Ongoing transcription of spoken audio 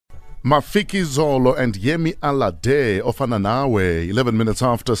Mafiki Zolo and Yemi Alade ofana nawe. 11 minutes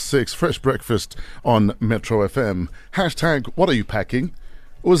after 6. Fresh breakfast on Metro FM. Hashtag, what are you packing?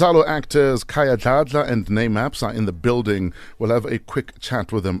 Uzalo actors Kaya Dadla and Namaps are in the building. We'll have a quick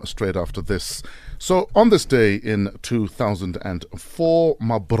chat with them straight after this. So, on this day in 2004,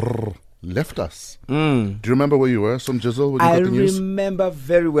 Mabr left us. Do you remember where you were, Son Jizzle, when you got the news? I remember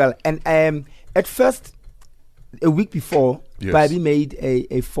very well. And at first, a week before, Yes. Babi made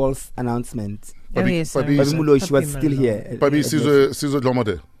a false announcement. Babi Mulo, she was still here. Babi Sizo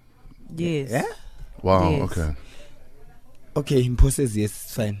Lomade. Yes. Yeah? Wow, Yes. okay. Okay, Himpo says yes,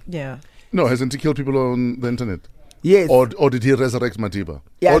 it's fine. Yeah. No, hasn't he killed people on the internet? Yes. Or did he resurrect Madiba?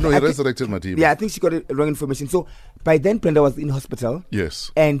 Yeah, Oh, no, he I think- resurrected Madiba. Yeah, I think she got it wrong information. So by then, Brenda was in hospital.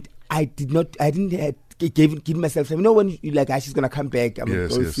 Yes. And I didn't give myself time. You know, when you like, she's going to come back, I'm Yes,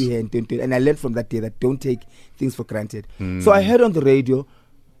 going to yes. see her. And I learned from that day that don't take things for granted. So I heard on the radio,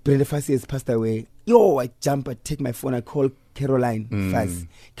 Brenda Fassie has passed away. Yo, I jump, I take my phone, I call Caroline Fassie.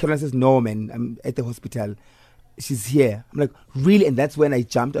 Caroline says, no, man, I'm at the hospital. She's here. I'm like, really? And that's when I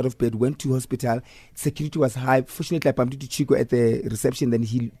jumped out of bed, went to hospital. Security was high. Fortunately, I bumped into Chico at the reception. Then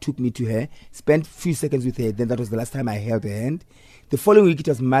he took me to her, spent a few seconds with her. Then that was the last time I held her hand. The following week, it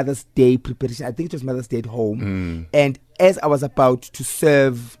was Mother's Day preparation. I think it was Mother's Day at home. And as I was about to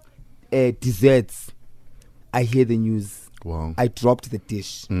serve desserts, I hear the news. Wow. I dropped the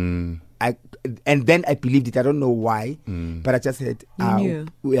dish. And then I believed it. I don't know why, but I just said, You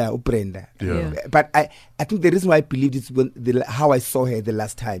knew. Brenda. Yeah. But I think the reason why I believed is how I saw her the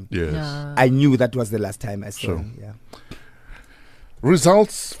last time. Yes. I knew that was the last time I saw Sure. her. Yeah.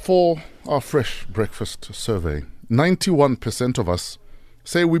 Results for our fresh breakfast survey. 91% of us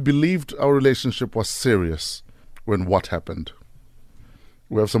say we believed our relationship was serious when what happened.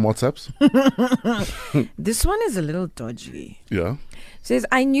 We have some WhatsApps? This one is a little dodgy. Yeah. Says,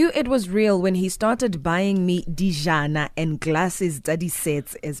 I knew it was real when he started buying me Dijana and glasses daddy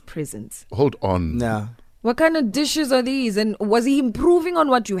sets as presents. Hold on. No. What kind of dishes are these? And was he improving on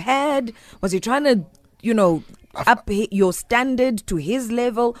what you had? Was he trying to, up your standard to his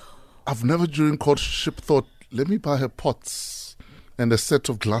level? I've never during courtship thought, let me buy her pots and a set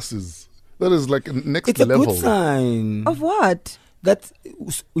of glasses. That is like next It's a level. good sign. Of what? That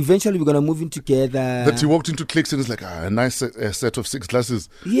eventually we're going to move in together. That he walked into Clicks and it's like, a nice set of 6 glasses.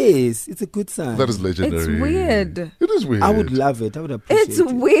 Yes, it's a good sign. That is legendary. It's weird. It is weird. I would love it. I would appreciate It's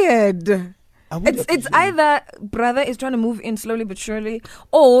it. weird. I would It's appreciate it. either brother is trying to move in slowly but surely,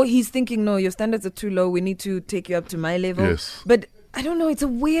 or he's thinking, no, your standards are too low. We need to take you up to my level. Yes. But I don't know. It's a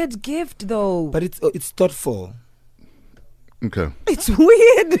weird gift, though. But it's thoughtful. Okay. It's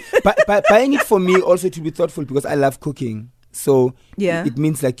weird. But buying it for me also to be thoughtful because I love cooking. So Yeah. it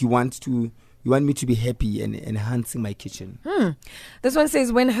means like you want me to be happy and enhancing my kitchen. This one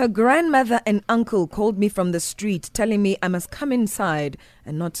says, when her grandmother and uncle called me from the street telling me I must come inside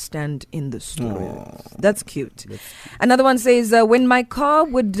and not stand in the store. That's cute. Another one says, when my car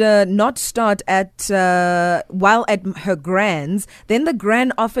would not start while at her grand's, then the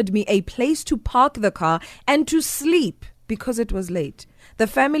grand offered me a place to park the car and to sleep because it was late. The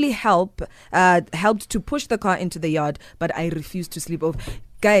family helped to push the car into the yard, but I refused to sleep over.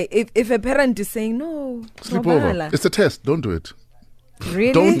 Guy, if a parent is saying no, Sleep over. It's a test. Don't do it.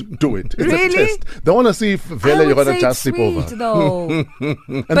 really? Don't do it. It's Really? a test. They want to see if Vele you're going to just sleep over. Though.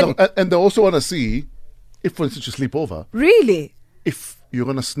 And they also want to see if, for instance, you sleep over, Really? if you're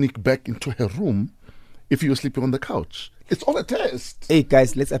going to sneak back into her room if you're sleeping on the couch. It's all a test. Hey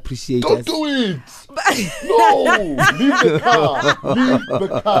guys, let's appreciate Don't us. do it. No. Leave the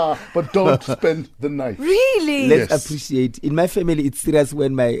car. But don't spend the night. Really? Let- Let's Yes. appreciate. In my family, it's serious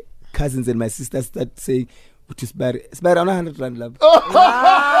when my cousins and my sisters start saying, "Which is bad. It's bad on 100 rand, love." Then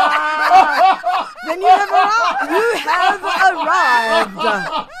you have arrived.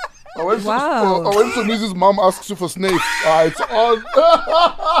 Wow. When Mrs. Mom asks you for snakes, it's on.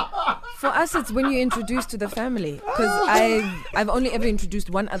 For us, it's when you're introduced to the family. Because I've only ever introduced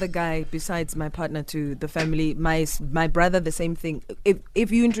one other guy besides my partner to the family. My brother, the same thing.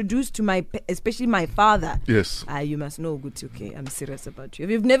 If you introduce to especially my father, Yes. you must know, good, okay, I'm serious about you.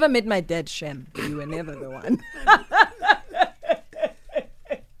 If you've never met my dad, Shem, you were never the one.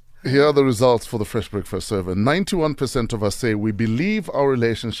 Here are the results for the Fresh Breakfast survey. 91% of us say we believe our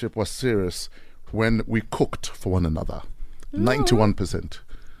relationship was serious when we cooked for one another. 91%.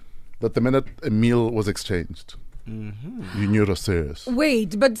 That the minute a meal was exchanged, you knew it was serious.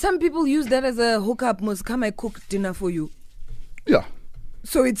 Wait, but some people use that as a hookup. Must come, I cook dinner for you. Yeah,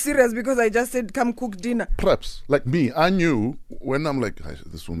 So it's serious because I just said, come cook dinner. perhaps. Like me, I knew when I'm like,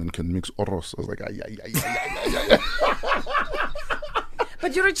 this woman can mix oros. I was like, ay.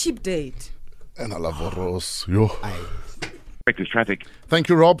 But you're a cheap date. And I love Oros. Yo. Breakfast traffic. Thank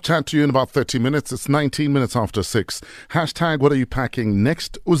you, Rob. Chat to you in about 30 minutes. It's 19 minutes after 6. Hashtag what are you packing?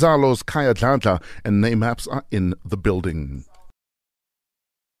 Next, Uzalo's Kaya Dladla and name maps are in the building.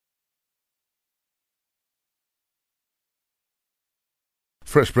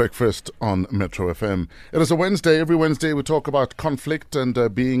 Fresh breakfast on Metro FM. It is a Wednesday. Every Wednesday we talk about conflict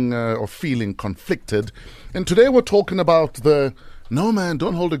and being or feeling conflicted. And today we're talking about no man,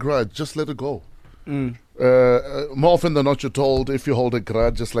 don't hold a grudge, just let it go. More often than not, you're told if you hold a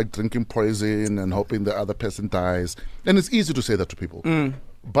grudge, just like drinking poison and hoping the other person dies. And it's easy to say that to people.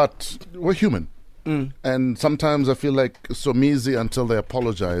 But we're human. And sometimes I feel like so easy until they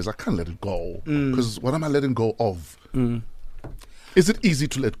apologize. I can't let it go. Because what am I letting go of? Is it easy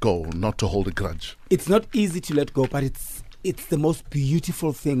to let go, not to hold a grudge? It's not easy to let go, but it's the most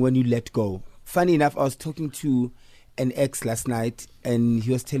beautiful thing when you let go. Funny enough, I was talking to an ex last night, and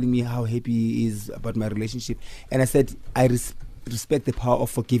he was telling me how happy he is about my relationship. And I said, I respect the power of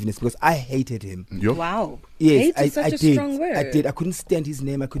forgiveness because I hated him. Yo. Wow. Yes, Hate is such a strong word. I did. I couldn't stand his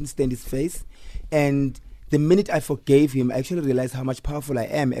name. I couldn't stand his face. And the minute I forgave him, I actually realized how much powerful I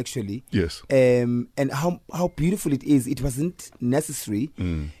am, actually. Yes. And how beautiful it is. It wasn't necessary.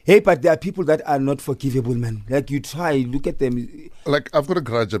 Hey, but there are people that are not forgivable, man. Like, you try, look at them. Like, I've got a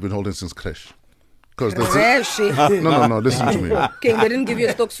grudge I've been holding since crash. Crash. No, listen to me. Okay, they didn't give you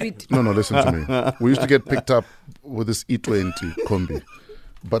a stock sweet. No, listen to me. We used to get picked up with this E20 combi.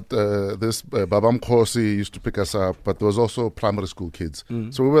 But this Babam Khosi used to pick us up, but there was also primary school kids.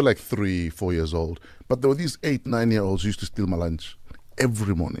 So we were like 3-4 years old. But there were these 8-9-year-olds who used to steal my lunch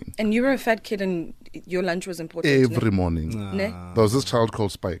every morning. And you were a fat kid and your lunch was important. Every morning. Ne? There was this child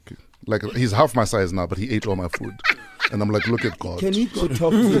called Spike. Like, he's half my size now, but he ate all my food. And I'm like, look at God. Can you go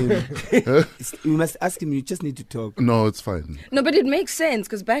talk to him? You must ask him. You just need to talk. No, it's fine. No, but it makes sense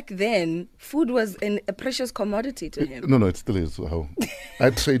because back then, food was a precious commodity to him. No, it still is. Wow. I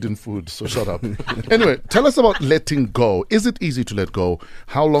trade in food, so shut up. Anyway, tell us about letting go. Is it easy to let go?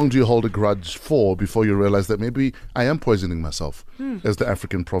 How long do you hold a grudge for before you realize that maybe I am poisoning myself, as the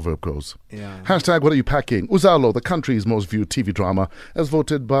African proverb goes? Yeah. Hashtag what are you packing? Uzalo, the country's most viewed TV drama, as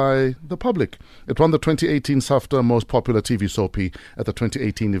voted by the public. It won the 2018 SAFTA Most Popular TV Soapy at the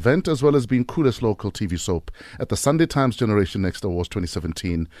 2018 event, as well as being coolest local TV soap at the Sunday Times Generation Next Awards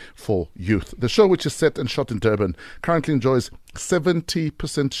 2017 for youth. The show, which is set and shot in Durban, currently enjoys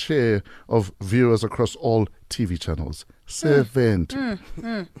 70% share of viewers across all TV channels. 70.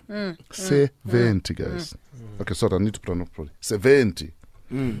 70, guys. Okay, sorry, I need to pronounce properly. 70.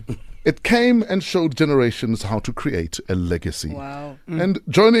 It came and showed generations how to create a legacy. Wow. And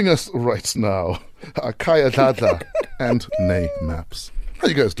joining us right now are Kaya Dladla and Nay Maps. How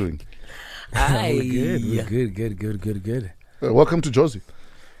you guys doing? Hi. We're good. Welcome to Josie.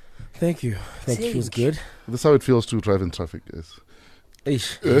 Thank you. Feels good. This is how it feels to drive in traffic, guys.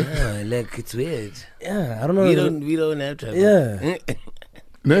 Ish. Yeah, like it's weird. Yeah, I don't know. We don't have traffic. Yeah.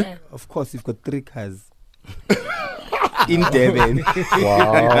 Ne? Of course, you've got 3 cars. In Durban.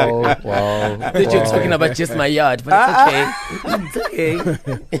 Wow. The joke's talking about just my yard, but it's okay.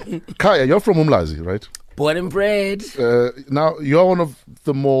 It's okay. Kaya, you're from Umlazi, right? Born and bred. Now, you're one of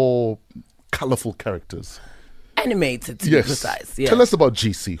the more colorful characters. Animated, to be precise. Yeah. Tell us about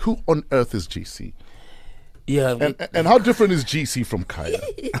GC. Who on earth is GC? Yeah. And how different is GC from Kaya?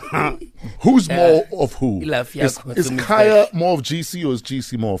 Who's more of who? Is Kaya more of GC or is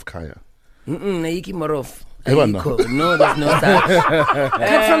GC more of Kaya? Naiki more of. Ewana. No, there's no such.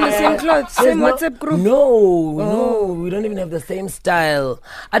 Cut from the same cloth, same WhatsApp group. No, we don't even have the same style.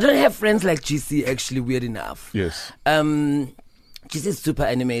 I don't have friends like GC, actually, weird enough. Yes. GC is super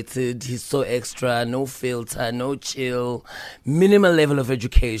animated. He's so extra, no filter, no chill, minimal level of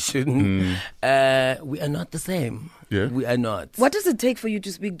education. We are not the same. Yeah. We are not. What does it take for you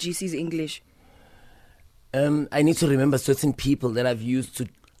to speak GC's English? I need to remember certain people that I've used to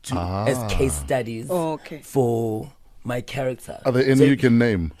as case studies for my character. Are there any you can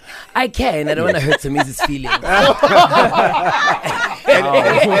name? I can. I don't want to hurt Samizi's feelings.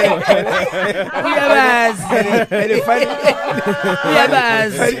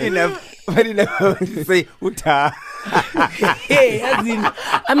 Funny enough, say Uta. Hey,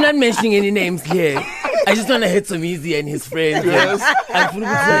 I'm not mentioning any names here. I just want to hit Samizi and his friends. You're going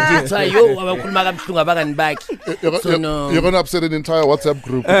to upset an entire WhatsApp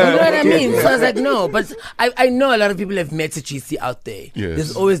group. You know what I mean? So I was like, no. But I know a lot of people have met a GC out there. Yes.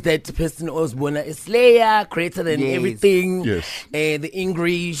 There's always that person who's born a Slayer, creator and everything. Yes. The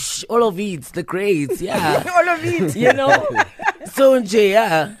English, all of it, the grades, yeah. All of it. You know? So,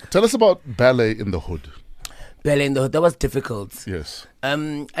 yeah. Tell us about ballet in the hood. ballet in the hood. That was difficult. Yes.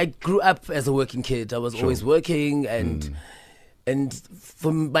 I grew up as a working kid. I was always working, and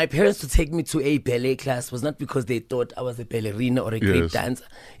for my parents to take me to a ballet class was not because they thought I was a ballerina or a great dancer.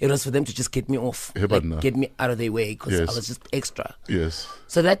 It was for them to just get me off, get me out of their way, because I was just extra. Yes.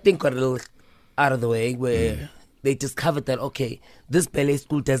 So that thing got a little out of the way, where they discovered that, okay, this ballet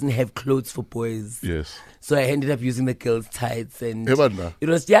school doesn't have clothes for boys. Yes. So I ended up using the girls' tights, and it was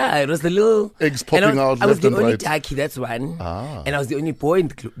the little eggs popping out. I was the and only right. darkie, that's one, and I was the only boy in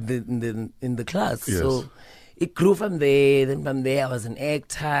the class. Yes. So it grew from there. Then from there, I was an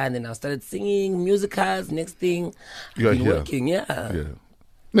actor, and then I started singing musicals. Next thing, I've been working. Yeah.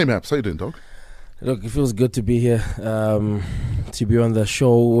 Name Apps, how you doing, dog? Look, it feels good to be here, to be on the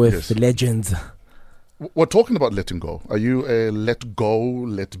show with the legends. We're talking about letting go. Are you a let go,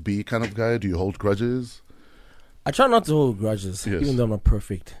 let be kind of guy? Do you hold grudges? I try not to hold grudges, even though I'm not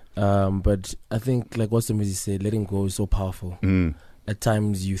perfect. But I think, like what somebody said, letting go is so powerful. At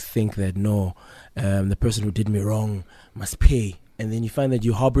times you think that, no, the person who did me wrong must pay. And then you find that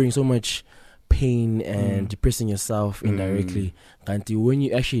you're harboring so much pain and depressing yourself indirectly. Until when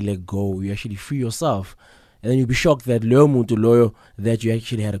you actually let go, you actually free yourself. And then you'll be shocked that loyal that you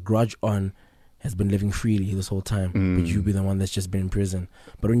actually had a grudge on has been living freely this whole time, but you be the one that's just been in prison.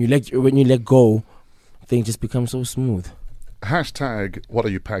 But when you let go, things just become so smooth. Hashtag, what are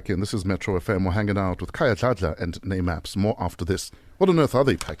you packing? This is Metro FM. We're hanging out with Kaya Dladla and Name Apps. More after this. What on earth are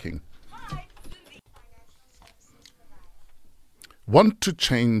they packing? Want to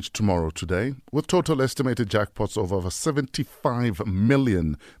change tomorrow today? With total estimated jackpots of over 75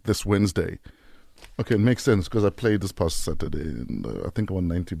 million this Wednesday. Okay, it makes sense because I played this past Saturday and I think I won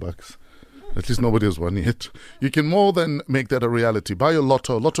 $90. At least nobody has won yet. You can more than make that a reality. Buy your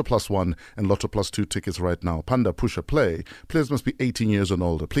Lotto, Lotto Plus 1 and Lotto Plus 2 tickets right now. Panda Pusher Play. Players must be 18 years and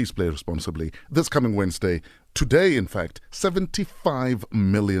older. Please play responsibly. This coming Wednesday, today in fact, 75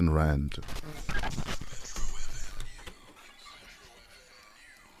 million rand.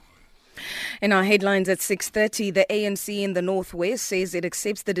 In our headlines at 6:30, the ANC in the Northwest says it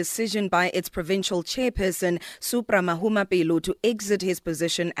accepts the decision by its provincial chairperson, Supra Mahumapelo, to exit his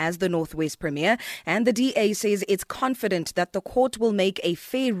position as the Northwest Premier. And the DA says it's confident that the court will make a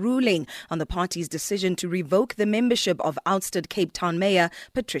fair ruling on the party's decision to revoke the membership of ousted Cape Town Mayor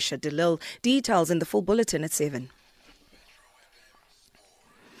Patricia de Lille. Details in the full bulletin at 7.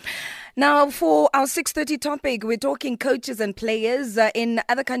 Now, for our 6:30 topic, we're talking coaches and players in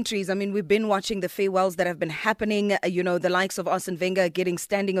other countries. I mean, we've been watching the farewells that have been happening. The likes of Arsene Wenger getting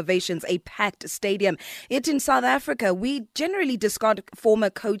standing ovations, a packed stadium. Yet in South Africa, we generally discard former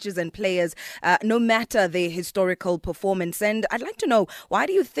coaches and players, no matter their historical performance. And I'd like to know, why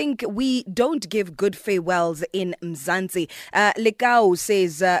do you think we don't give good farewells in Mzansi? Lekau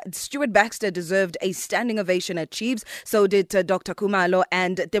says Stuart Baxter deserved a standing ovation at Chiefs. So did Dr. Kumalo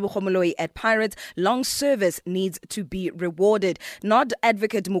and Tebogo at Pirates. Long service needs to be rewarded. Nod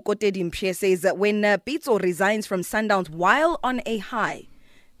advocate Mukotedi Mpie says that when Pitso resigns from Sundowns while on a high,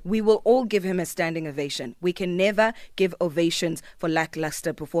 we will all give him a standing ovation. We can never give ovations for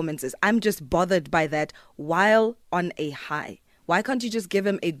lackluster performances. I'm just bothered by that while on a high. Why can't you just give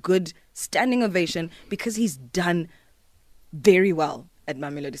him a good standing ovation because he's done very well at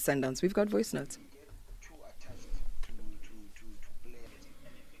Mamelodi Sundowns? We've got voice notes.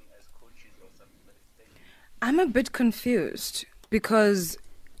 I'm a bit confused because,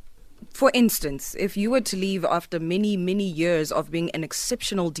 for instance, if you were to leave after many, many years of being an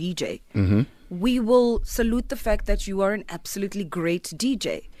exceptional DJ, we will salute the fact that you are an absolutely great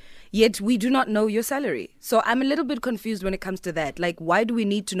DJ. Yet we do not know your salary. So I'm a little bit confused when it comes to that. Like, why do we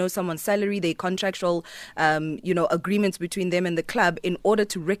need to know someone's salary, their contractual, agreements between them and the club in order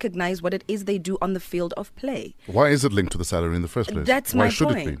to recognize what it is they do on the field of play? Why is it linked to the salary in the first place? That's Why my should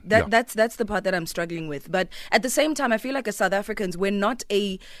point. It be? That's the part that I'm struggling with. But at the same time, I feel like as South Africans, we're not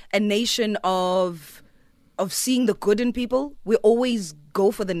a nation of seeing the good in people. We always go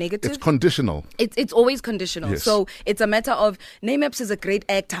for the negative. It's conditional. It's always conditional. Yes. So it's a matter of, Name-Apps is a great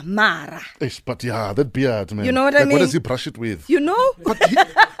actor, Mara. But yeah, that beard, man. You know what I mean? What does he brush it with? You know? What's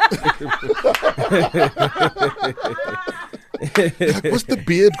the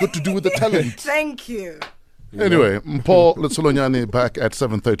beard got to do with the talent? Thank you. Anyway, Paul Letsolonyane back at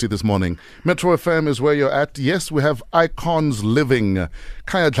 7:30 this morning. Metro FM is where you're at. Yes, we have icons living.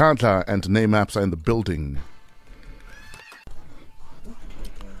 Kaya Dladla and Name Apps are in the building.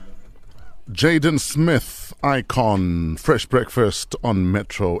 Jaden Smith, icon, Fresh Breakfast on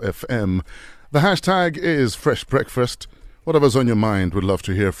Metro FM. The hashtag is Fresh Breakfast. Whatever's on your mind, we'd love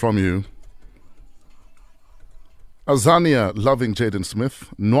to hear from you. Azania loving Jaden Smith.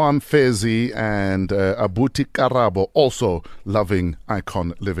 Noam Fezi and Abuti Karabo also loving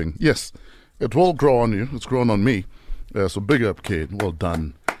Icon Living. Yes, it will grow on you. It's grown on me. So big up, kid. Well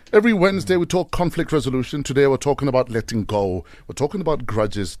done. Every Wednesday we talk conflict resolution. Today we're talking about letting go. We're talking about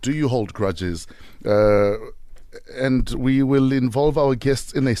grudges. Do you hold grudges? And we will involve our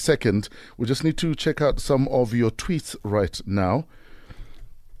guests in a second. We just need to check out some of your tweets right now.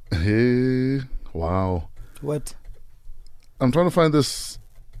 Hey, wow. What? I'm trying to find this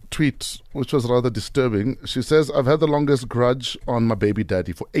tweet, which was rather disturbing. She says, I've had the longest grudge on my baby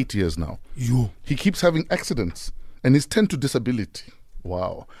daddy for 8 years now. He keeps having accidents and he's 10 to disability.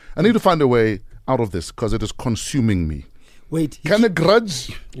 Wow. I need to find a way out of this because it is consuming me. Wait. Can a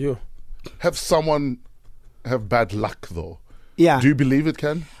grudge You. have someone have bad luck though? Yeah. Do you believe it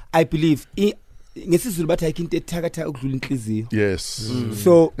can? I believe. Ngesizulu bathi ayikho into ethakatha ukudlula inhliziyo. Yes.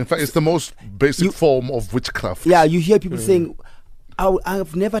 So In fact, it's the most basic form of witchcraft. yeah, you hear people saying,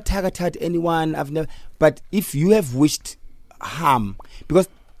 I've never targeted anyone. But if you have wished harm, because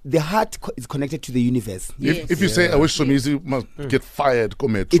the heart is connected to the universe. If you say, I wish Somizi must get fired, go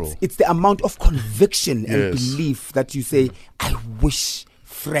metro. It's the amount of conviction and Yes. belief that you say, I wish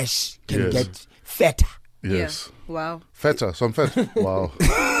Fresh can Yes. get fatter. Yes. Yeah. Wow. Fatter, so I'm fat. Wow.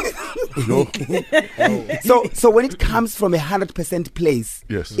 No. So when it comes from 100% place,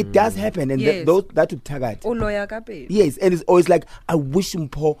 Yes. it does happen, and Yes. that would target. Uloya kape. Yes, and it's always like, I wish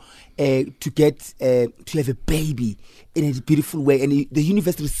Mpo to get to have a baby in a beautiful way, and the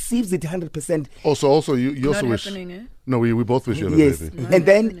universe receives it 100%. Also, you also Not wish. happening, eh? No, we both wish you had a Yes, baby.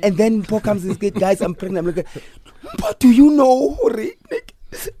 and then Mpo comes and says, guys, I'm pregnant. I'm like, but do you know?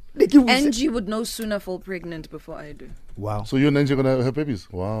 Angie would no sooner fall pregnant before I do. Wow. So you and Angie are going to have babies?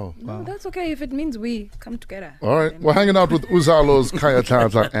 Wow. No, that's okay if it means we come together. All right. We're hanging out with Uzalo's Kaya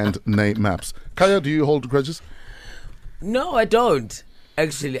Tadla and Nay Maps. Kaya, do you hold grudges? No, I don't.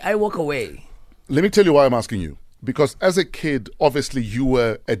 Actually, I walk away. Let me tell you why I'm asking you. Because as a kid, obviously you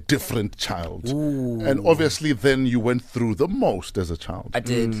were a different child. Ooh. And obviously then you went through the most as a child. I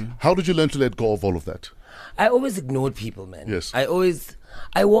did. How did you learn to let go of all of that? I always ignored people, man. Yes.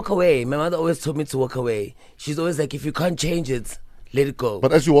 I walk away. My mother always told me to walk away. She's always like, if you can't change it, let it go.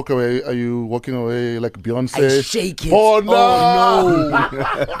 But as you walk away, are you walking away like Beyonce? I shake it. Oh, no! Oh, no.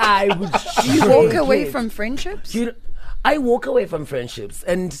 I would You shake walk away it. from friendships? I walk away from friendships,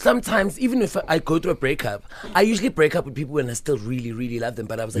 and sometimes even if I go through a breakup, I usually break up with people when I still really, really love them.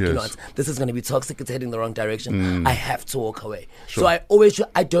 But I was like, you know Yes. what, this is going to be toxic. It's heading the wrong direction. I have to walk away. Sure. So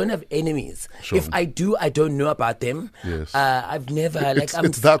I don't have enemies. Sure. If I do, I don't know about them. Yes. I've never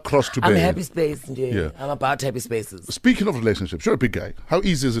It's that cross to I'm bear. happy space. Yeah. Yeah. I'm about happy spaces. Speaking of relationships, you're a big guy. How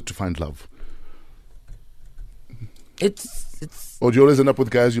easy is it to find love? It's Or do you always end up with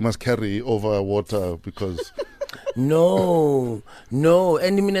guys you must carry over water because... no.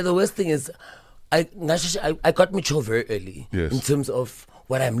 And I mean, the worst thing is, I got mature very early. Yes. In terms of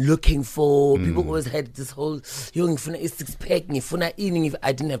what I'm looking for. People always had this whole, ngifuna i-six-pack, ngifuna ini, if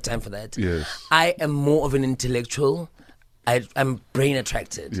I didn't have time for that. Yes. I am more of an intellectual. I'm brain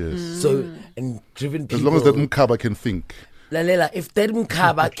attracted. Yes. So, and driven people. As long as that mkaba can think. Lalela, if that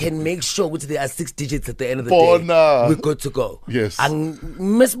mkaba can make sure that there are 6 digits at the end of the Bona. day, we're good to go. Yes.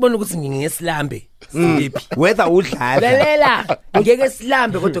 Mesibona ukuthi ngingeslambe. Whether udlala. Lalela, ngeke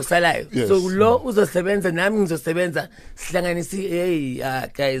slambe kodwa kusalayo. Yes. So lo uzosebenza nami ngizosebenza sihlanganisi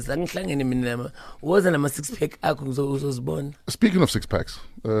guys angihlangene mina woza nama 6 pack akho uzozibona. Speaking of six packs,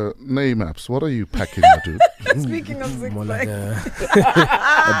 Nay Maps, what are you packing, my dude? Speaking of six More like pack.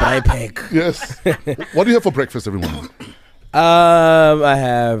 a dry pack. Yes. What do you have for breakfast every morning? I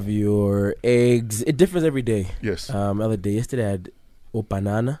have your eggs. It differs every day. Yes. Yesterday I had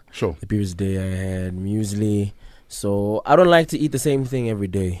banana. Sure. The previous day I had muesli. So I don't like to eat the same thing every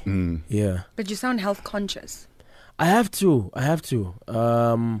day. Yeah. But you sound health conscious. I have to.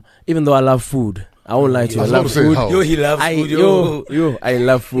 Even though I love food. I won't lie to you. I I was love about to say food. how. Yo, he loves food. Yo. I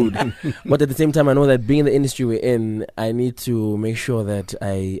love food. But at the same time, I know that being in the industry we're in, I need to make sure that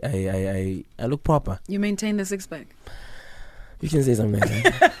I look proper. You maintain the six pack. You can say something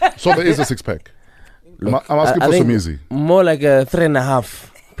like that. So there is a six pack. I'm asking I for think some easy. More like a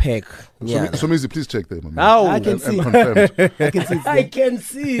 3.5 pack. Yeah. So easy, please check there, my man. Ow. I can And see. confirmed. I can see it's I there. can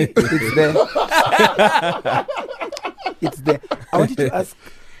see. It's there. It's there. I wanted to ask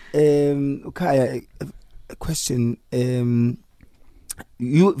Ukaya a question.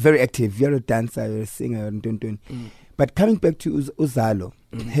 You very active. You're a dancer. You're a singer. But coming back to Uzalo,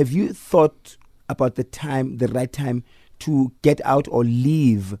 have you thought about the right time to get out or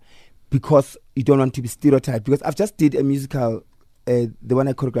leave because you don't want to be stereotyped? Because I've just did a musical, the one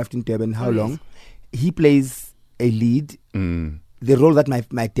I choreographed in Durban. How long? He plays a lead. The role that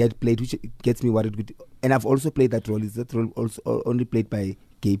my dad played, which gets me worried with, and I've also played that role. Is that role also only played by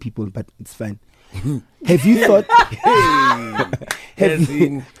gay people? But it's fine. Have you thought?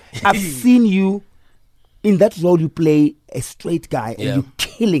 I've seen you in that role. You play a straight guy, and you're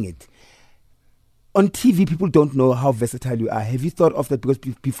killing it. On TV, people don't know how versatile you are. Have you thought of that? Because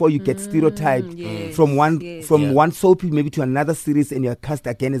before you get stereotyped from one soap maybe to another series, and you're cast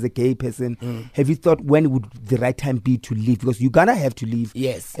again as a gay person. Have you thought when would the right time be to leave? Because you're gonna have to leave.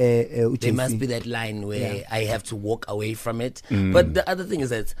 Yes, there must be that line where I have to walk away from it. But the other thing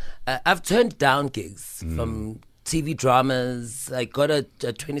is that I've turned down gigs from TV dramas. I got a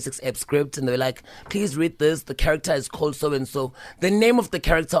 26 script, and they were like, please read this. The character is called so and so. The name of the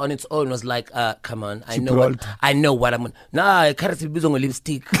character on its own was like, come on, I know what I'm on. Nah, character is on a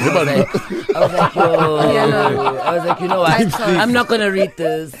lipstick. I was like, you know what? I'm not gonna read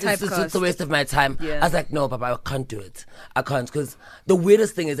this. It's a waste of my time. I was like, no, Papa, I can't do it. I can't, because the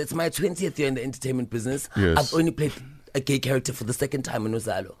weirdest thing is it's my 20th year in the entertainment business. I've only played a gay character for the second time in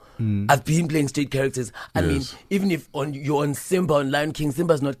Uzalo. I've been playing straight characters. I mean, even if you're on Simba on Lion King,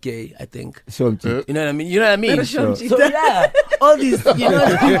 Simba's not gay, I think. You know what I mean? So yeah, all these, you know,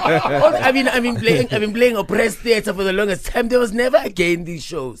 I've been playing oppressed theatre for the longest time. There was never a gay in these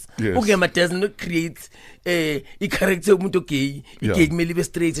shows. Ugema does not create a character gay. Gay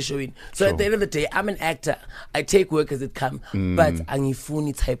straight showing. So at the end of the day, I'm an actor. I take work as it comes, but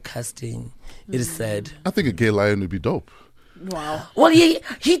angifuni typecasting. It is sad. I think a gay lion would be dope. Wow. Well, he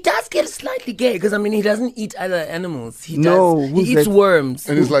does get slightly gay, because I mean he doesn't eat other animals. He eats worms.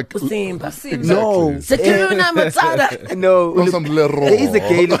 And he's like Simba. Exactly. No. Sekiruna Matsada. No. There is a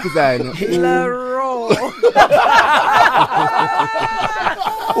gay Lukuzano.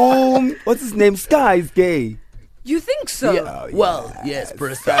 What's his name? Sky is gay. You think so? Yeah. Well, yes,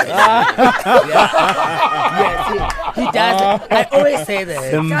 precisely. Yes, he does. I always say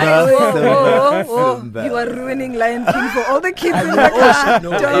that. Simba. You are ruining Lion King for all the kids in the car.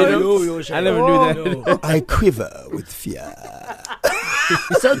 I never knew that. I quiver with fear.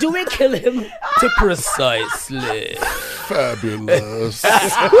 So do we kill him? To precisely. Fabulous.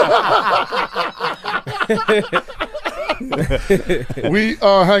 We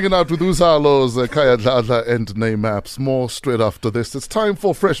are hanging out with Uzalo's Kaya Dladla and Name Maps. More straight after this. It's time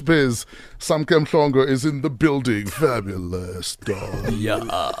for Fresh Biz. Samkem Mhlongo is in the building. Fabulous, dog. Yeah.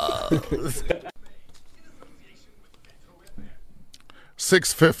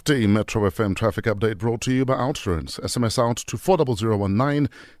 6:50 Metro FM traffic update brought to you by Outsurance. SMS out to 40019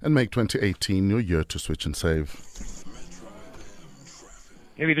 and make 2018 your year to switch and save.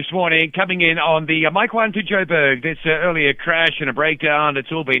 Heavy this morning, coming in on the Mike 1 to Joburg. This earlier crash and a breakdown.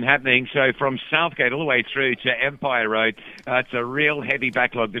 It's all been happening. So from Southgate all the way through to Empire Road, it's a real heavy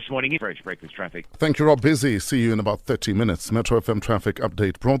backlog this morning. Fresh breakfast traffic. Thank you, Rob. Busy. See you in about 30 minutes. Metro FM traffic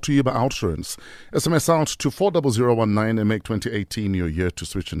update brought to you by Outsurance. SMS out to 40019 and make 2018 your year to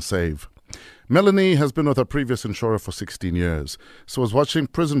switch and save. Melanie has been with her previous insurer for 16 years. So was watching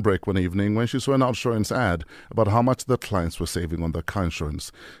Prison Break one evening when she saw an Outsurance ad about how much the clients were saving on their car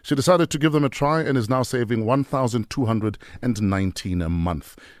insurance. She decided to give them a try and is now saving $1,219 a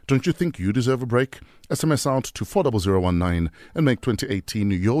month. Don't you think you deserve a break? SMS out to 40019 and make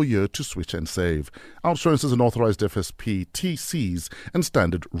 2018 your year to switch and save. Outsurance is an authorized FSP, TCs and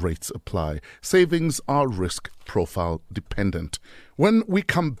standard rates apply. Savings are risk profile dependent. When we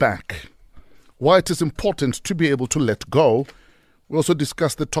come back, why it is important to be able to let go, we also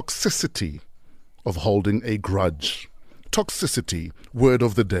discuss the toxicity of holding a grudge. Toxicity, word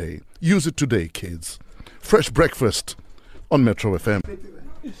of the day. Use it today, kids. Fresh breakfast on Metro FM.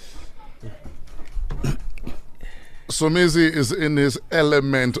 Somizi is in his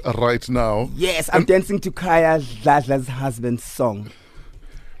element right now. Yes, I'm dancing to Kaya Dladla's husband's song.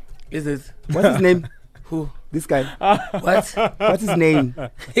 Is it? What's his name? Who? This guy. What? What's his name?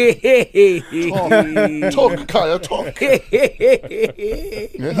 Talk, Kaya, talk. His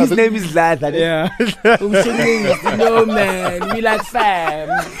name is Dladla. Yeah. No, man. We like fam.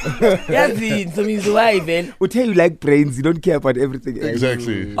 That's it. So means why, then? We'll tell you like brains. You don't care about everything else.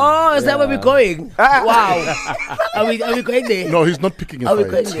 Exactly. Oh, is that where we're going? Wow. Are we going there? No, he's not picking Are we a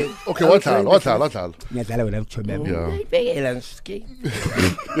going fight. there? Okay, what hal? Ngiyadlala wena mchombe.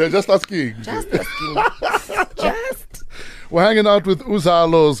 Yeah, just asking. Just asking. Just. We're hanging out with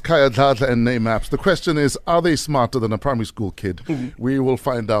Uzalo's Kaya Dladla and Name Maps. The question is, are they smarter than a primary school kid? We will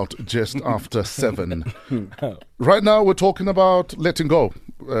find out just after 7. Right now, we're talking about letting go,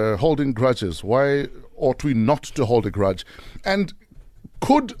 holding grudges. Why ought we not to hold a grudge? And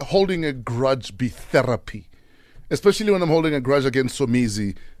could holding a grudge be therapy? Especially when I'm holding a grudge against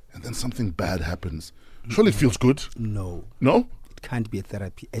Somizi and then something bad happens. Surely it feels good. No. No? It can't be a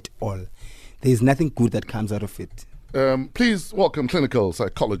therapy at all. There is nothing good that comes out of it. Please welcome clinical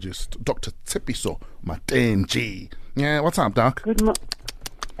psychologist Dr. Tsepiso Matenji. Yeah, what's up, Doc? Good morning.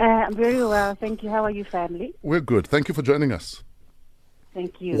 I'm very well, thank you. How are you, family? We're good. Thank you for joining us.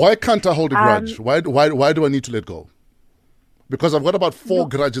 Thank you. Why can't I hold a grudge? Why do I need to let go? Because I've got about 4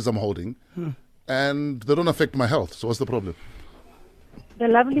 grudges I'm holding, and they don't affect my health. So what's the problem? The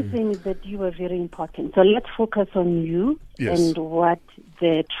lovely thing is that you are very important. So let's focus on you and what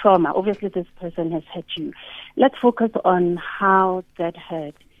the trauma. Obviously, this person has hurt you. Let's focus on how that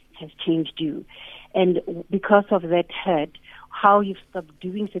hurt has changed you. And because of that hurt, how you've stopped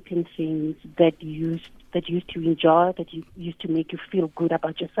doing certain things that used to enjoy, that used to make you feel good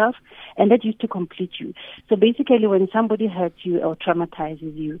about yourself, and that used to complete you. So basically, when somebody hurts you or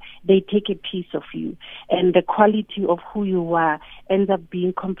traumatizes you, they take a piece of you, and the quality of who you are ends up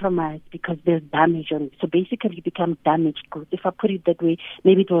being compromised because there's damage on it. So basically, you become damaged goods. If I put it that way,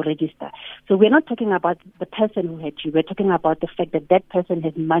 maybe it will register. So we're not talking about the person who hurt you. We're talking about the fact that that person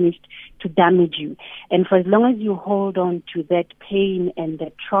has managed to damage you. And for as long as you hold on to that pain and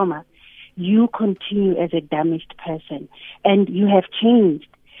that trauma, you continue as a damaged person, and you have changed.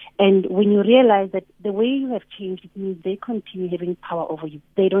 And when you realize that the way you have changed, it means they continue having power over you.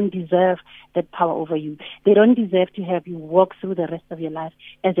 They don't deserve that power over you. They don't deserve to have you walk through the rest of your life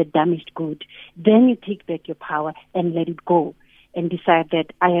as a damaged good. Then you take back your power and let it go, and decide that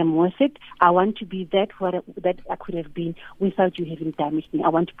I am worth it. I want to be that I could have been without you having damaged me. I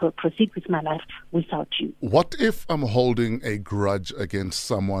want to proceed with my life without you. What if I'm holding a grudge against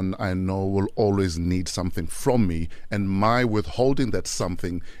someone I know will always need something from me, and my withholding that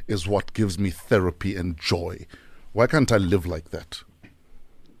something is what gives me therapy and joy? Why can't I live like that?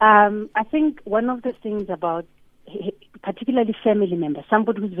 I think one of the things about particularly family members,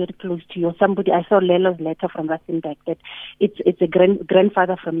 somebody who's very close to you, or somebody, I saw Lelo's letter from Rustenburg that it's a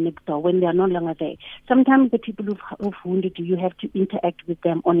grandfather from next door when they are no longer there. Sometimes the people who've wounded you, you have to interact with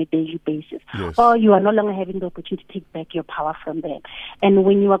them on a daily basis. Yes. Or you are no longer having the opportunity to take back your power from them. And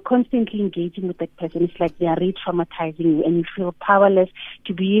when you are constantly engaging with that person, it's like they are re-traumatizing you, and you feel powerless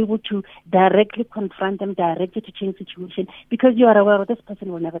to be able to directly confront them, directly to change the situation, because you are aware this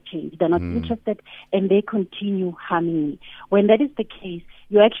person will never change. They're not interested, and they continue harming me. When that is the case,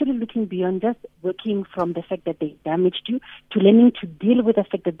 you're actually looking beyond just working from the fact that they damaged you to learning to deal with the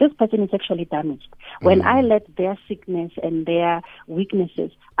fact that this person is actually damaged. When I let their sickness and their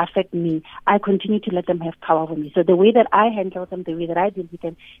weaknesses affect me, I continue to let them have power over me. So the way that I handle them, the way that I deal with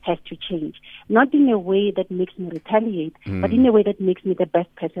them has to change. Not in a way that makes me retaliate, but in a way that makes me the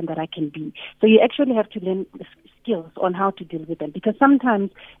best person that I can be. So you actually have to learn skills on how to deal with them, because sometimes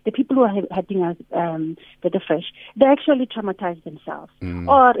the people who are hurting us with the fresh, they actually traumatize themselves,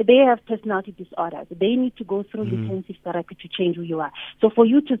 or they have personality disorders. They need to go through intensive therapy to change who you are. So for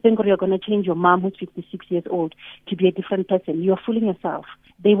you to think you're going to change your mom who's 56 years old to be a different person, you're fooling yourself.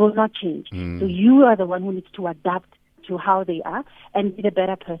 They will not change. So you are the one who needs to adapt to how they are and be the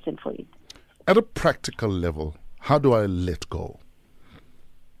better person for it. At a practical level, how do I let go?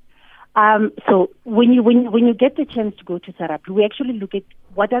 So when you get the chance to go to therapy, we actually look at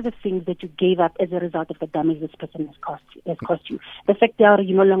what are the things that you gave up as a result of the damage this person has cost you. The fact that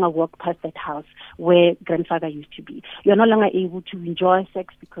you no longer walk past that house where grandfather used to be. You're no longer able to enjoy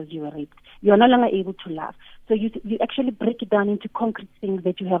sex because you were raped. You're no longer able to laugh. So you actually break it down into concrete things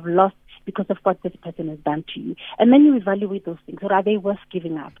that you have lost because of what this person has done to you. And then you evaluate those things. Or are they worth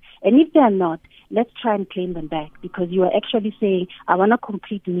giving up? And if they are not, let's try and claim them back, because you are actually saying, I want to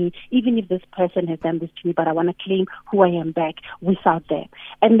complete me, even if this person has done this to me, but I want to claim who I am back without them.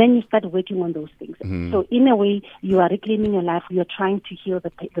 And then you start working on those things. So in a way, you are reclaiming your life. You're trying to heal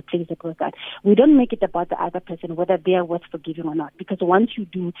the place that was that. We don't make it about the other person, whether they are worth forgiving or not, because once you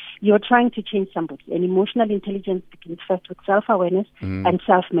do, you're trying to change somebody. And emotional intelligence begins first with self-awareness and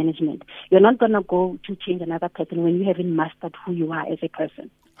self-management. You're not going to go to change another person when you haven't mastered who you are as a person.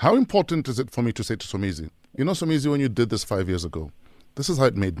 How important is it for me to say to Somizi, Somizi, when you did this 5 years ago, this is how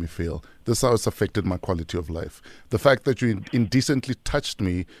it made me feel. This is how it's affected my quality of life. The fact that you indecently touched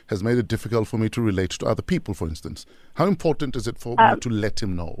me has made it difficult for me to relate to other people, for instance. How important is it for me to let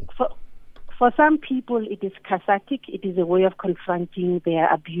him know? For some people, it is cathartic. It is a way of confronting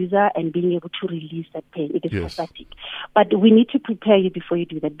their abuser and being able to release that pain. It is cathartic. But we need to prepare you before you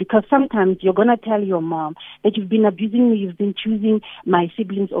do that, because sometimes you're going to tell your mom that you've been abusing me, you've been choosing my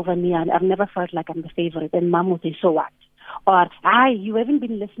siblings over me, and I've never felt like I'm the favorite. And mom will say, so what? or, you haven't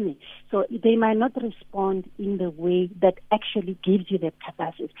been listening. So they might not respond in the way that actually gives you that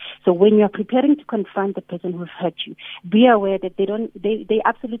catharsis. So when you're preparing to confront the person who's hurt you, be aware that they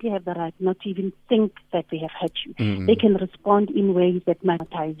absolutely have the right not to even think that they have hurt you. Mm-hmm. They can respond in ways that might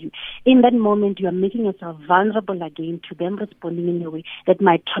traumatize you. In that moment, you are making yourself vulnerable again to them responding in a way that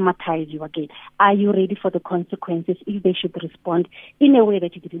might traumatize you again. Are you ready for the consequences if they should respond in a way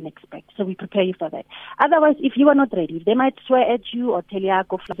that you didn't expect? So we prepare you for that. Otherwise, if you are not ready, they might swear at you or tell you,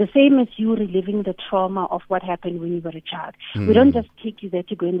 the same as you reliving the trauma of what happened when you were a child. We don't just take you there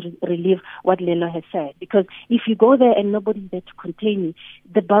to go and relive what Lelo has said, because if you go there and nobody's there to contain you,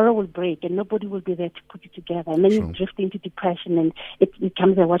 the barrel will break and nobody will be there to put you together, and then you drift into depression and it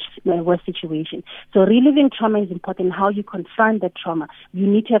becomes a worse situation. So reliving trauma is important. How you confront that trauma, you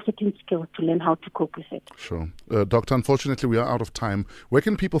need to have certain skills to learn how to cope with it. Sure. Doctor, unfortunately we are out of time. Where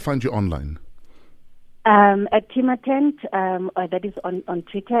can people find you online? At Timatent, that is on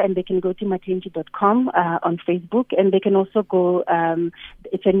Twitter, and they can go to matenji.com on Facebook, and they can also go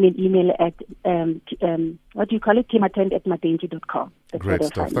send me an email at timatent@matenji.com. Great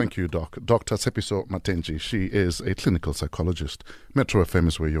stuff. Thank you, Doc. Dr. Tshepiso Matenji. She is a clinical psychologist. Metro FM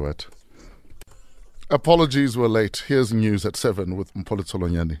is where you're at. Apologies were late. Here's news at 7 with Mpolo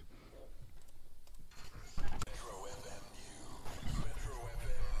Tsolonyane.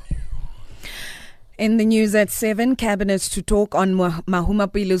 In the news at 7, Cabinet to talk on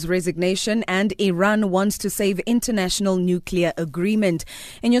Mahumapilu's resignation, and Iran wants to save international nuclear agreement.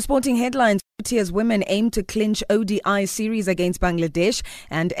 In your sporting headlines, Proteas women aim to clinch ODI series against Bangladesh,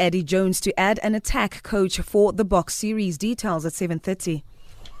 and Eddie Jones to add an attack coach for the box series. Details at 7:30.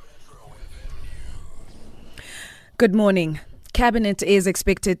 Good morning. Cabinet is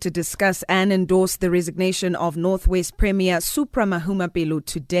expected to discuss and endorse the resignation of Northwest Premier Supra Mahumapilu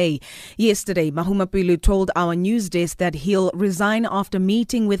today. Yesterday, Mahumapilu told our news desk that he'll resign after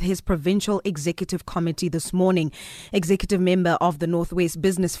meeting with his provincial executive committee this morning. Executive member of the Northwest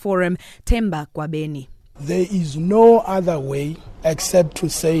Business Forum, Themba Kwabeni. There is no other way except to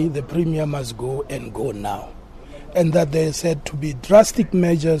say the Premier must go and go now, and that there said to be drastic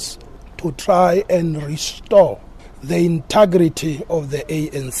measures to try and restore the integrity of the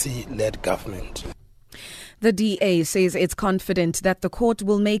ANC-led government. The DA says it's confident that the court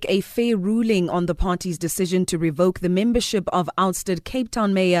will make a fair ruling on the party's decision to revoke the membership of ousted Cape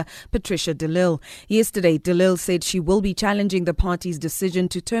Town Mayor Patricia de Lille. Yesterday, de Lille said she will be challenging the party's decision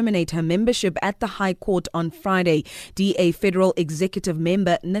to terminate her membership at the High Court on Friday. DA Federal Executive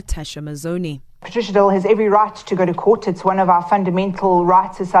Member Natasha Mazzoni. Patricia de Lille has every right to go to court. It's one of our fundamental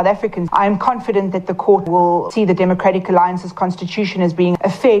rights as South Africans. I am confident that the court will see the Democratic Alliance's constitution as being a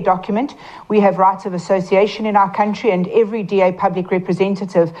fair document. We have rights of association in our country, and every DA public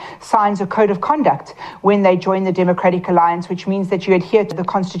representative signs a code of conduct when they join the Democratic Alliance, which means that you adhere to the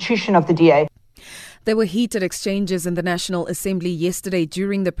constitution of the DA. There were heated exchanges in the National Assembly yesterday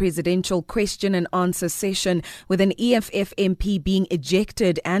during the presidential question and answer session, with an EFF MP being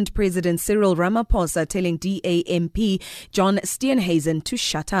ejected and President Cyril Ramaphosa telling DA MP John Steenhuisen to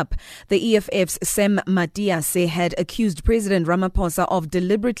shut up. The EFF's Sam Matiase had accused President Ramaphosa of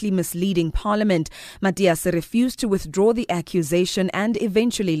deliberately misleading Parliament. Matiase refused to withdraw the accusation and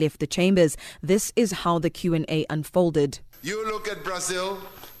eventually left the chambers. This is how the Q&A unfolded. You look at Brazil,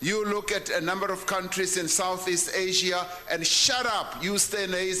 you look at a number of countries in Southeast Asia, and shut up, you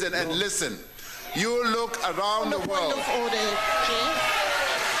Steenhuisen, and listen. You look around the world.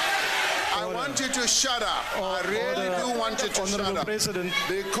 I want you to shut up. I really do want you to shut up. President.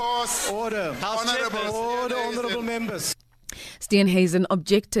 Because honorable members. Steenhuisen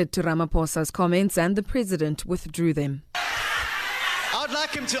objected to Ramaphosa's comments and the president withdrew them. I'd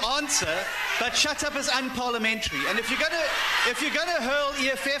like him to answer, but shut up is unparliamentary. And if you're gonna hurl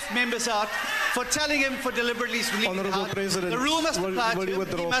EFF members out for telling him for deliberately misleading, the rule must apply to him.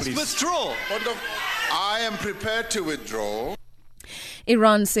 He must withdraw. I am prepared to withdraw.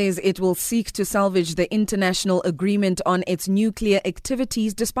 Iran says it will seek to salvage the international agreement on its nuclear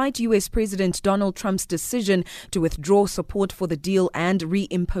activities despite US President Donald Trump's decision to withdraw support for the deal and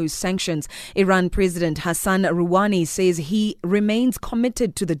reimpose sanctions. Iran President Hassan Rouhani says he remains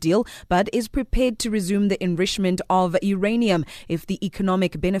committed to the deal but is prepared to resume the enrichment of uranium if the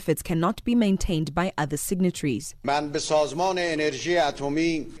economic benefits cannot be maintained by other signatories. Before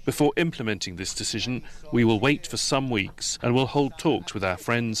implementing this decision, we will wait for some weeks and will hold talks connect with our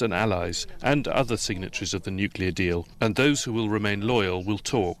friends and allies and other signatories of the nuclear deal, and those who will remain loyal will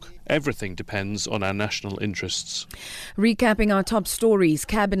talk. Everything depends on our national interests. Recapping our top stories,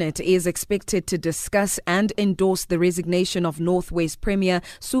 Cabinet is expected to discuss and endorse the resignation of Northwest Premier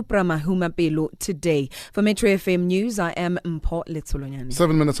Supra Mahumapelo today. For Metro FM News, I am Mpho Letsolonyane.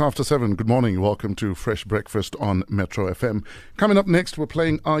 7 minutes after 7. Good morning. Welcome to Fresh Breakfast on Metro FM. Coming up next, we're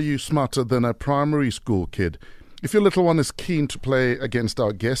playing Are You Smarter Than a Primary School Kid? If your little one is keen to play against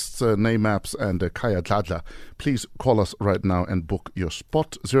our guests, Naymaps and Kaya Dladla, please call us right now and book your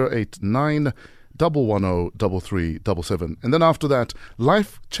spot, 089 110 3377. And then after that,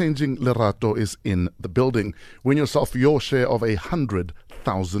 life-changing Lerato is in the building. Win yourself your share of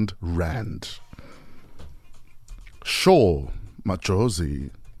 100,000 rand. Shaw Majozi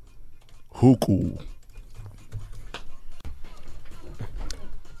Huku.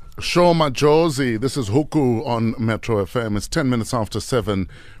 Shoma Josie, this is Huku on Metro FM. It's 10 minutes after 7.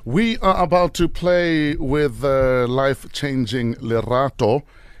 We are about to play with life-changing Lerato.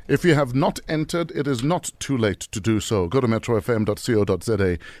 If you have not entered, it is not too late to do so. Go to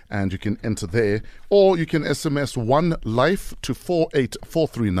metrofm.co.za and you can enter there. Or you can SMS 1LIFE to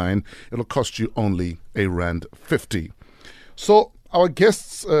 48439. It'll cost you only R50. So our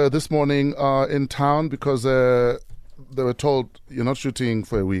guests this morning are in town because they were told, you're not shooting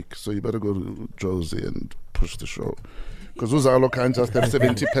for a week, so you better go to Josie and push the show. Because Uzalo can't just have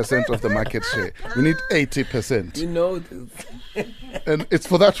 70% of the market share. We need 80%. You know this. And it's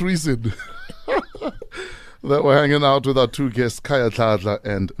for that reason that we're hanging out with our two guests, Kaya Dladla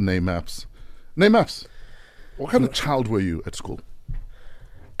and Naymaps. Naymaps, what kind of child were you at school?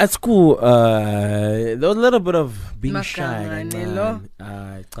 At school, there was a little bit of being shy. No.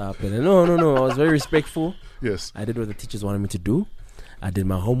 I was very respectful. Yes. I did what the teachers wanted me to do. I did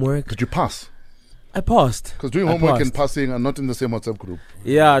my homework. Did you pass? I passed. Because doing homework and passing are not in the same WhatsApp group.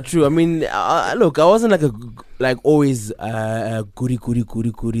 Yeah, true. I mean, look, I wasn't always goody.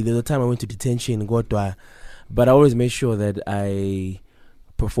 There's a time I went to detention, but I always made sure that I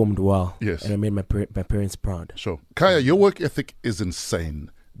performed well. Yes. And I made my parents proud. Sure. Kaya, your work ethic is insane.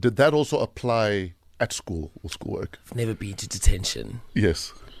 Did that also apply at school or schoolwork? I've never been to detention.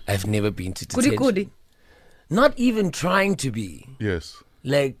 Yes. I've never been to detention. Goody. Not even trying to be. Yes.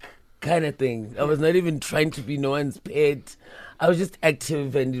 Like, kind of thing. I was not even trying to be no one's pet. I was just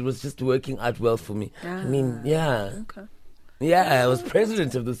active and it was just working out well for me. I mean, yeah. Okay. Yeah, I was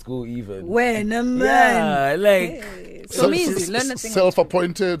president of the school even. When a man. Yeah, like... Hey. So easy. Learn a thing.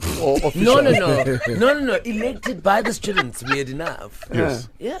 Self-appointed or official? No. Elected by the students, weird enough. Yes.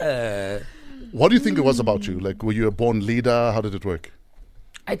 Yeah. What do you think it was about you? Like, were you a born leader? How did it work?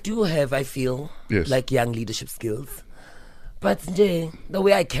 I do have, I feel, yes, like young leadership skills. But the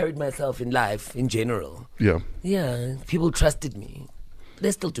way I carried myself in life in general. Yeah, people trusted me.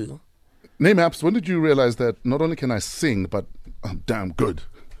 They still do. Naymaps, when did you realize that not only can I sing, but I'm damn good?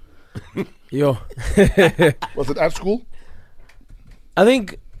 Yo. Was it at school? I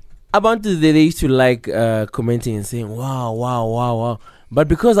think about they used to like commenting and saying, wow. But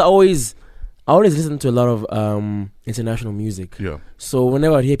because I always listen to a lot of international music. Yeah. So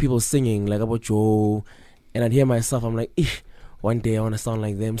whenever I'd hear people singing, like about Joe, and I'd hear myself, I'm like, one day I want to sound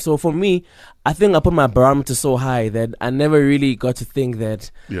like them. So for me, I think I put my barometer so high that I never really got to think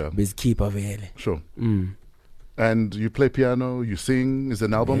that biz keep available. Sure. And you play piano, you sing, is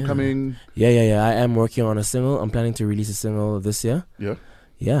an album coming? Yeah. I am working on a single. I'm planning to release a single this year. Yeah.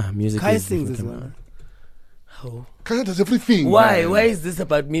 Yeah, music. Kaya sings as well. Oh. Kaya does everything. Why? Why is this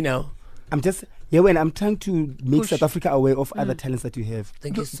about me now? I'm trying to make South Africa aware of other talents that you have.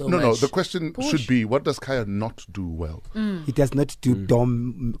 Thank you so much. No, the question should be, what does Kaya not do well? He does not do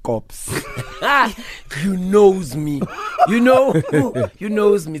dom cops. You knows me. You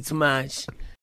knows me too much.